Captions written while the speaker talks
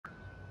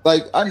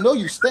Like, I know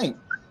you stink.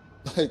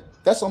 Like,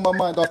 that's on my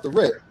mind off the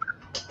rip.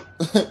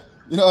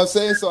 You know what I'm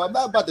saying? So I'm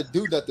not about to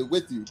do nothing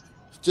with you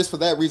just for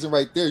that reason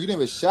right there. You didn't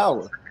even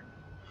shower.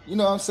 You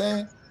know what I'm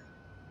saying?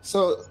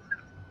 So,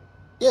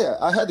 yeah,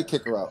 I had to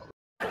kick her out.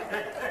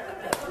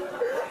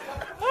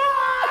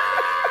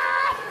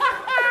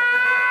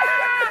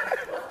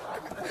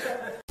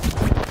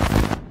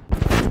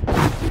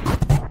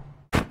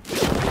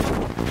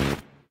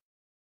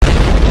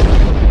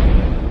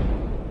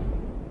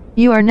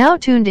 You are now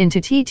tuned into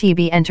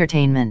TTB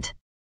Entertainment.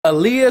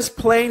 Aaliyah's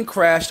plane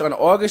crashed on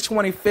August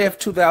 25th,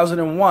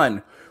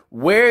 2001.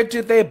 Where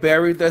did they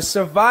bury the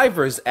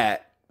survivors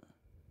at?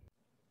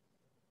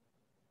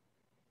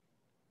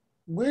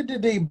 Where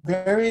did they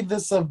bury the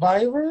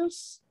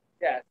survivors?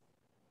 Yes.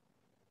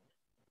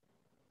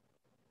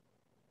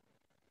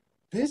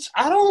 Bitch,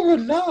 I don't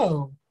even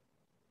know.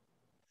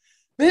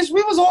 Bitch,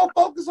 we was all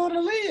focused on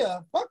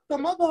Aaliyah. Fuck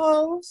them other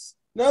hoes.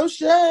 No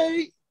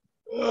shade.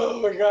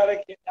 Oh my God, I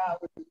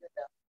cannot with you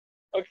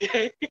now.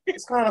 Okay.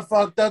 It's kind of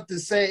fucked up to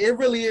say. It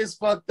really is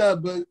fucked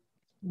up, but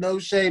no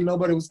shade.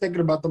 Nobody was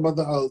thinking about the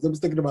mother hoes. They was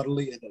thinking about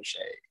Aaliyah, no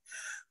shade.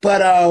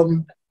 But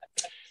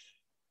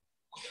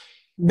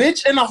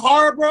bitch in the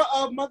harbor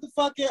of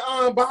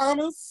motherfucking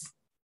Bahamas.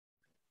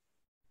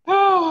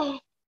 Oh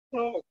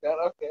my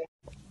God,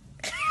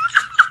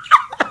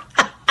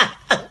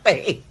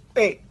 okay.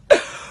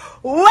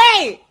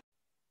 Wait!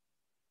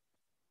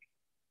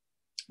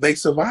 They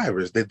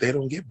survivors, that they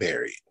don't get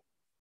buried.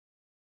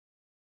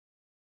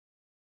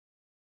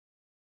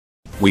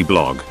 We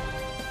blog.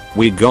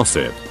 We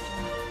gossip.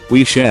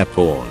 We share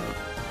porn.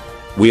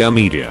 We are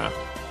media.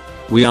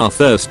 We are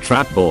thirst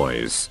trap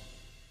boys.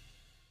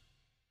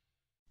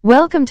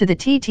 Welcome to the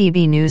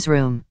TTB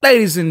Newsroom.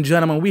 Ladies and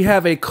gentlemen, we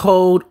have a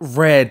code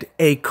red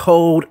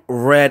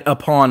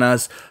upon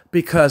us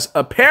because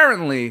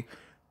apparently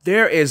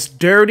there is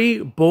dirty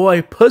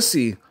boy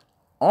pussy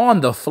on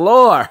the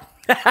floor.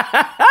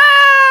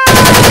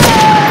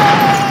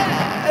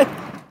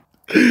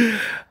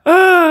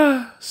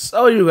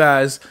 So you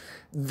guys,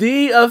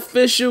 the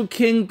official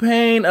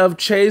kingpin of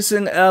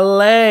Chasing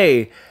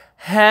LA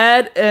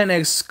had an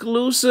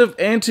exclusive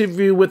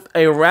interview with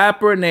a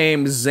rapper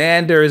named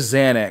Xander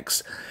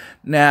Xanax.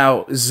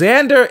 Now,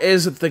 Xander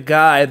is the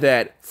guy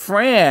that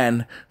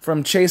Fran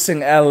from Chasing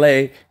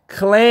LA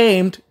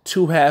claimed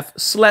to have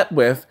slept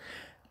with.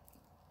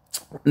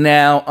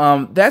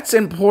 Now, that's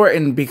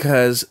important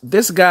because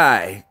this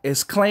guy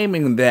is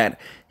claiming that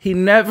he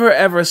never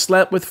ever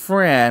slept with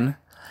Fran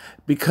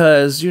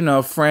because, you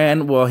know,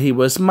 Fran, well, he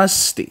was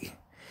musty.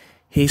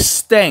 He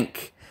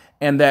stank.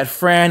 And that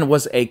Fran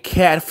was a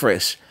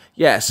catfish.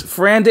 Yes,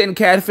 Fran didn't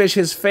catfish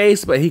his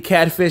face, but he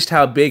catfished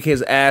how big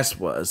his ass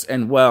was.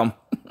 And, well,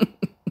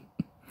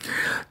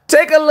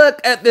 take a look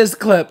at this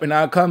clip and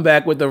I'll come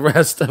back with the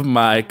rest of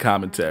my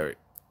commentary.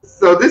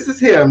 So this is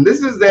him.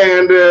 This is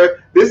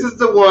Xander. This is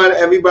the one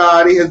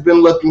everybody has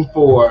been looking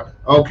for.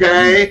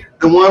 Okay?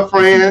 The one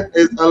Fran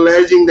is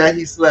alleging that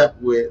he slept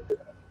with.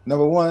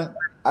 Number one,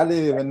 I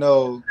didn't even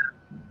know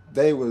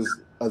they was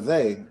a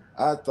they.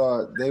 I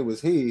thought they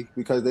was he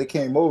because they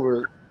came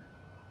over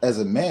as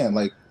a man.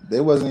 Like,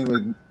 they wasn't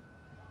even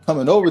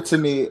coming over to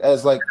me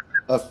as like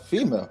a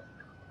female.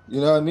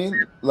 You know what I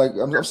mean? Like,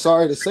 I'm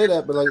sorry to say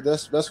that, but like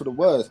that's what it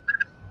was.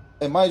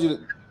 And mind you,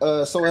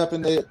 so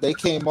happened they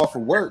came off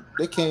of work.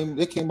 They came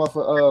off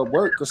of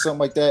work or something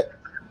like that,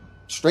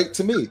 straight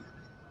to me.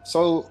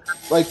 So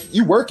like,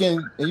 you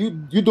working and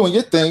you doing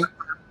your thing.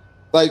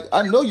 Like,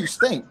 I know you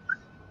stink.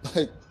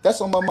 Like, that's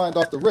on my mind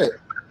off the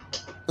rip.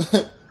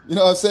 You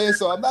know what I'm saying?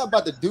 So I'm not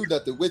about to do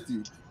nothing with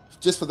you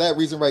just for that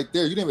reason right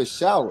there. You didn't even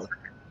shower.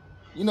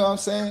 You know what I'm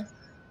saying?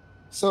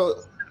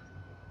 So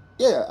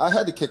yeah, I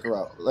had to kick her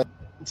out. Like,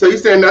 so you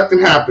said nothing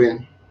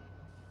happened?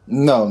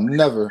 No,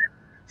 never.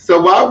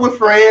 So why would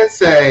Fran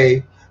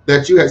say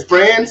that you had?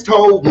 Fran's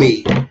told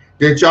me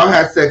that y'all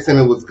had sex and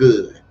it was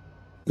good.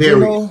 You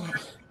know,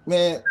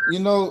 man, you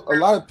know, a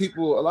lot of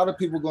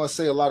people gonna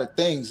say a lot of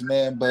things,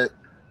 man, but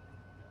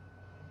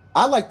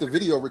I like to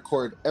video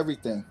record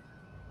everything.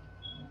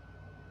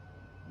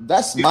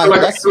 That's my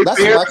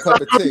cup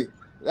of tea.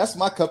 That's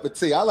my cup of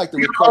tea. I like to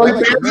record. I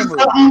like to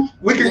memory.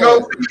 We can go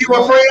see you,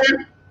 my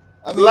friend.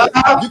 I mean,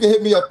 you can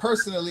hit me up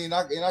personally, and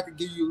I can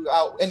give you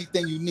out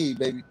anything you need,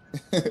 baby.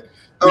 You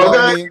know what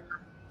I mean?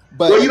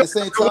 But at the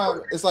same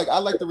time, it's like I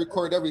like to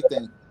record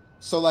everything.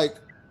 So like,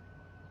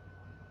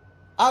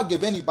 I'll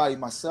give anybody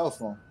my cell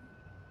phone.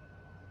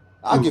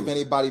 I'll give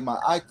anybody my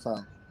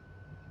iCloud.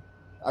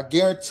 I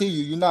guarantee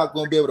you're not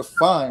going to be able to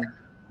find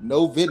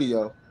no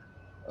video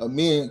of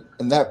me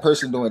and that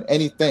person doing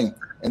anything.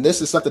 And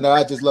this is something that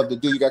I just love to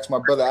do. You got my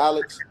brother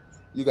Alex.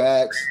 You can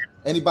ask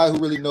anybody who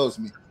really knows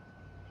me.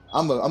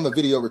 I'm a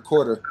video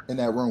recorder in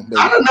that room, baby.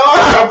 I don't know. I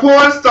had a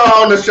porn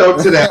star on the show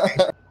today.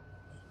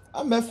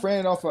 I met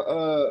Fran off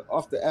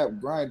the app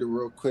Grindr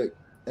real quick,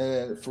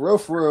 and for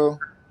real,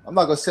 I'm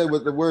not gonna say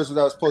what the words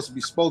that was supposed to be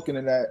spoken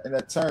in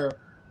that term,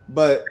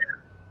 but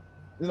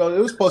you know, it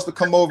was supposed to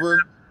come over.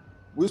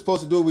 We were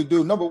supposed to do what we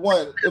do. Number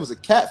one, it was a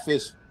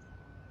catfish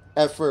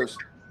at first.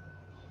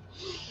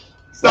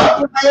 Stop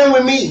Stop playing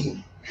with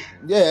me.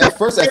 Yeah, at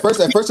first it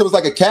was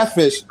like a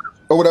catfish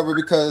or whatever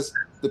because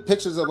the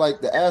pictures of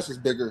like the ass was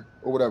bigger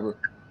or whatever.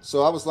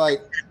 So I was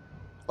like,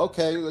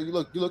 okay, you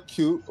look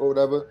cute or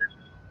whatever.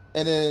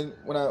 And then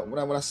when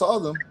I saw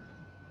them,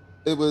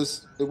 it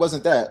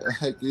wasn't that.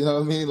 Like, you know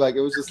what I mean? Like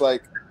it was just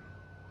like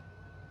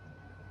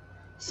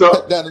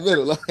So down the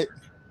middle. Like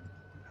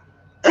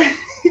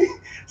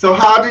so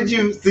how did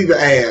you see the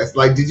ass?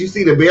 Like, did you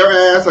see the bare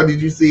ass or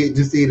did you see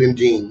it in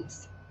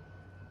jeans?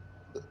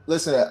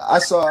 listen, I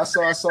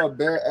saw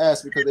bare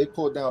ass because they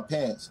pulled down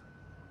pants.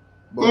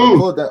 But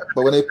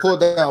when they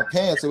pulled down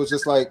pants, it was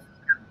just like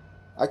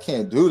I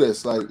can't do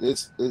this. Like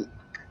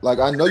like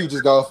I know you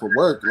just got off of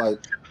work. Like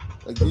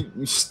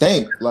you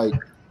stink. Like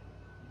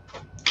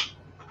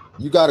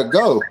you gotta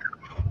go.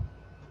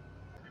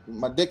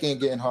 My dick ain't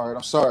getting hard.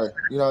 I'm sorry.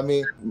 You know what I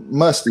mean?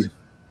 Musty.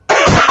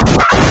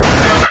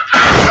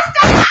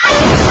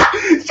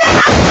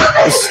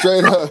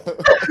 Straight up.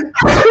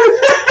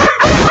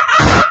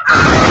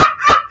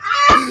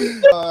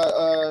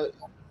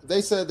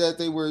 They said that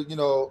they were,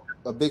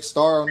 a big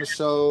star on the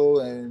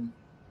show, and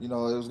it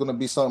was gonna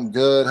be something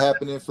good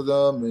happening for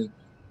them, and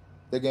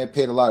they're getting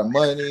paid a lot of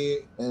money.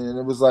 And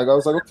I was like,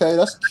 okay,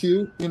 that's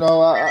cute.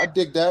 I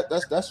dig that.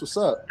 That's what's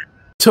up.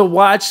 To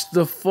watch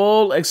the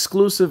full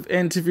exclusive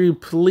interview,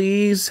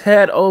 please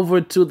head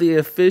over to the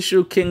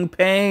official King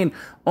Payne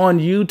on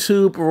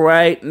YouTube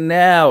right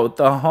now.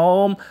 The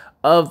home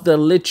of the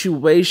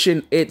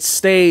lituation. It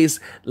stays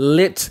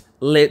lit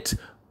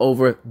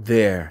over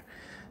there.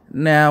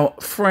 Now,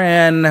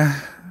 Fran,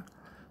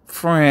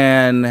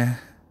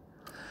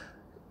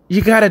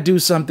 you gotta do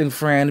something,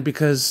 Fran,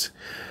 because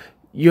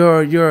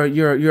your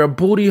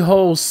booty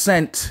hole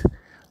scent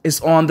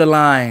is on the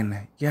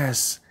line.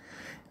 Yes.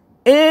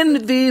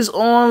 In these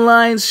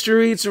online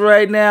streets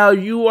right now,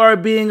 you are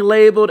being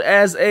labeled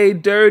as a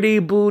dirty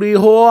booty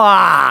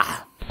whore.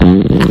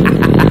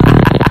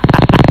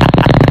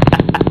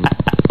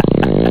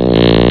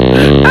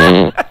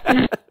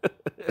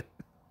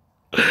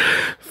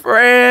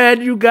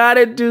 Fran, you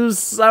gotta do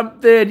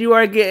something. You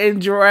are getting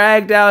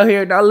dragged out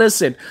here. Now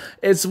listen,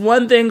 it's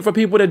one thing for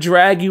people to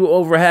drag you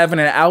over having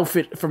an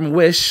outfit from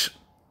Wish,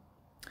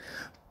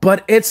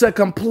 but it's a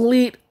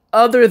complete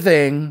other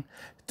thing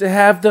to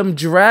have them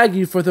drag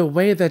you for the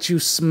way that you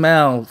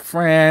smell.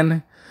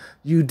 Fran,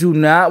 you do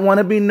not want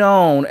to be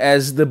known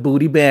as the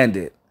booty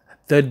bandit,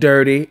 the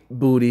dirty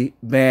booty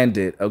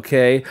bandit,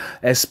 okay?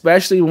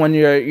 Especially when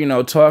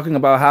you're, talking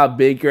about how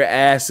big your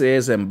ass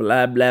is and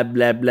blah, blah,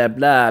 blah, blah,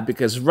 blah.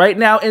 Because right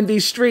now in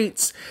these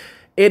streets,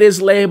 it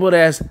is labeled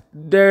as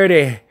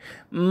dirty,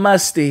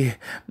 musty,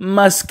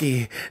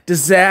 musky,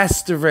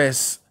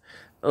 disastrous,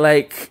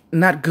 like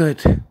not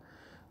good.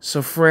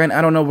 So, Fran,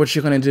 I don't know what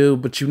you're going to do,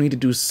 but you need to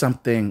do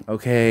something,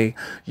 okay?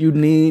 You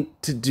need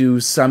to do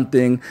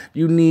something.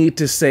 You need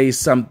to say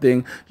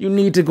something. You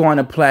need to go on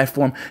a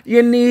platform.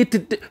 You need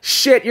to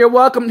shit, you're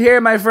welcome here,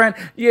 my friend.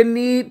 You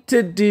need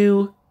to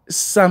do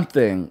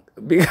something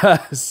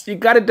because you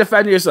got to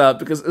defend yourself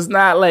because it's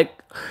not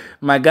like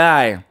my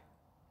guy.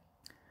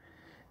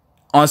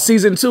 On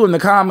season 2 in the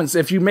comments,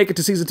 if you make it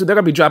to season 2, they're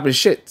gonna be dropping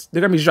shit. They're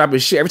gonna be dropping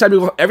shit. Every time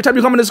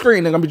you come on the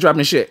screen, they're gonna be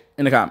dropping shit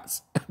in the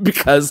comments.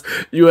 Because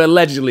you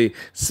allegedly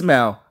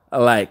smell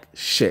like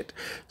shit.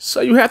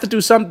 So you have to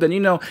do something.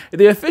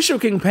 The official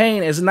King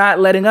Payne is not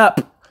letting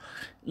up.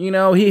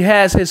 He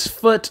has his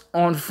foot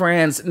on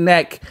Fran's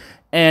neck.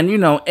 And,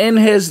 in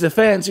his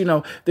defense,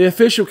 the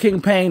official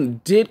King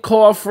Payne did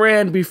call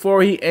Fran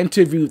before he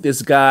interviewed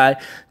this guy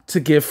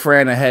to give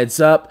Fran a heads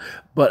up.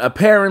 But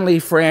apparently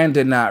Fran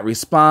did not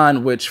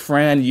respond, which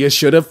Fran, you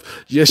should have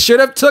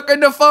taken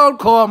the phone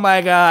call,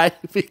 my guy,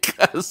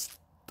 because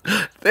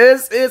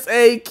this is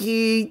a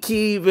key,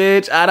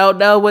 bitch. I don't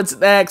know what's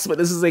next, but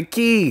this is a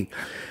key.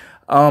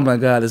 Oh my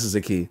God, this is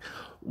a key.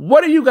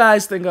 What do you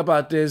guys think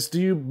about this? Do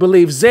you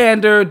believe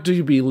Xander? Do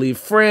you believe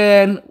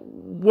Fran?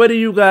 What do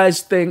you guys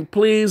think?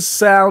 Please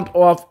sound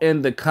off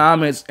in the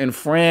comments. And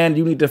Fran,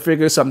 you need to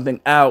figure something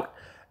out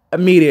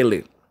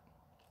immediately.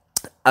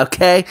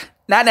 Okay?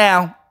 Not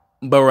now,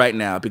 but right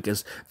now,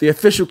 because the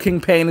official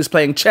King Payne is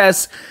playing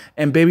chess,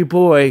 and baby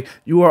boy,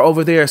 you are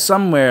over there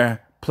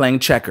somewhere playing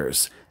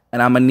checkers,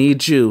 and I'm gonna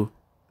need you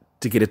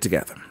to get it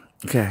together,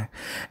 okay?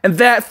 And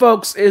that,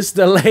 folks, is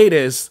the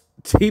latest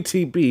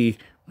TTB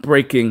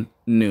breaking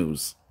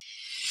news.